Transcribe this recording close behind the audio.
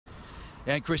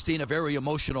And Christine, a very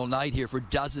emotional night here for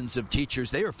dozens of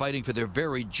teachers. They are fighting for their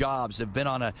very jobs. They've been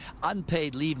on an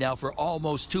unpaid leave now for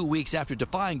almost 2 weeks after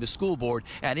defying the school board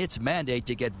and its mandate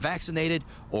to get vaccinated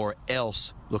or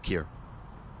else. Look here.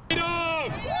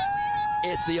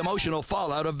 It's the emotional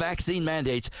fallout of vaccine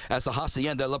mandates as the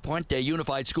Hacienda La Puente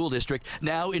Unified School District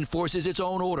now enforces its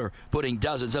own order, putting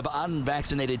dozens of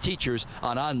unvaccinated teachers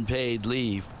on unpaid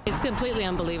leave. It's completely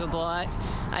unbelievable.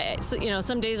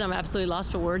 Some days I'm absolutely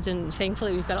lost for words, and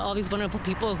thankfully we've got all these wonderful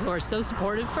people who are so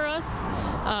supportive for us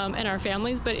and our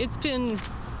families, but it's been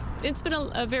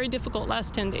a very difficult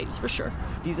last 10 days for sure.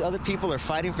 These other people are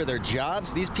fighting for their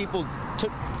jobs. These people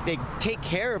they take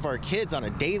care of our kids on a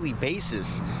daily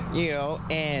basis,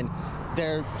 and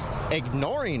they're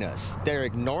ignoring us.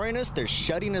 They're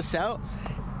shutting us out.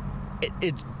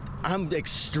 I'm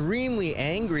extremely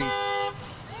angry.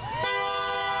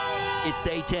 It's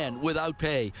day 10 without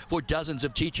pay for dozens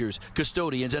of teachers,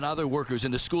 custodians, and other workers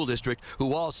in the school district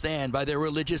who all stand by their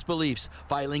religious beliefs,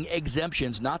 filing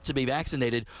exemptions not to be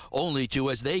vaccinated, only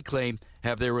to, as they claim,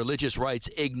 have their religious rights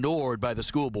ignored by the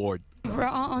school board. We're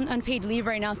all on unpaid leave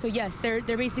right now, so yes, they're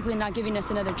basically not giving us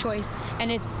another choice,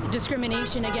 and it's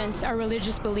discrimination against our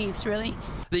religious beliefs, really.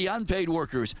 The unpaid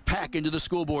workers pack into the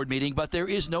school board meeting, but there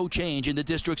is no change in the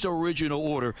district's original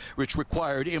order, which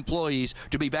required employees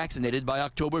to be vaccinated by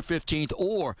October 15th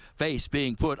or face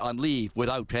being put on leave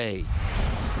without pay.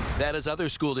 That is other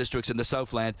school districts in the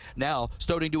Southland now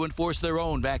starting to enforce their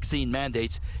own vaccine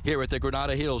mandates. Here at the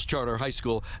Granada Hills Charter High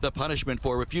School, the punishment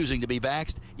for refusing to be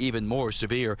vaxxed even more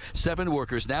severe. 7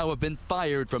 workers now have been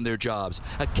fired from their jobs.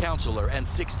 A counselor and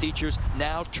 6 teachers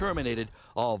now terminated,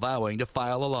 all vowing to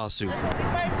file a lawsuit.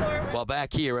 While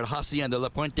back here at Hacienda La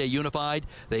Puente Unified,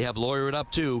 they have lawyered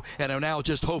up too and are now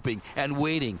just hoping and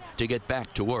waiting to get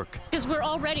back to work. Because we're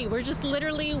all ready. We're just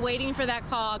literally waiting for that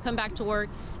call, come back to work,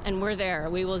 and we're there.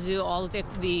 We will do all of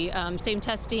the same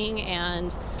testing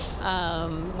and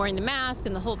wearing the mask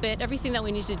and the whole bit, everything that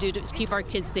we need to do to keep our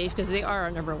kids safe, because they are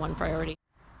our #1 priority.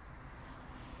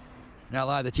 Now, a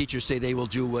lot of the teachers say they will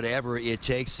do whatever it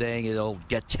takes, saying they'll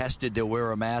get tested, they'll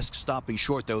wear a mask. Stopping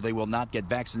short, though, they will not get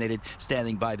vaccinated,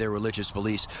 standing by their religious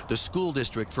beliefs. The school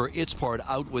district, for its part,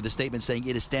 out with a statement saying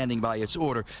it is standing by its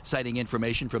order, citing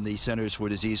information from the Centers for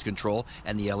Disease Control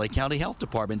and the LA County Health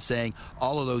Department, saying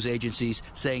all of those agencies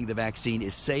saying the vaccine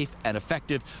is safe and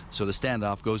effective. So the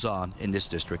standoff goes on in this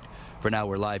district. For now,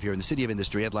 we're live here in the City of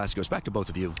Industry. Ed Laskos, back to both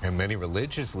of you. And many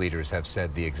religious leaders have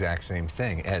said the exact same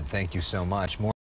thing. Ed, thank you so much. More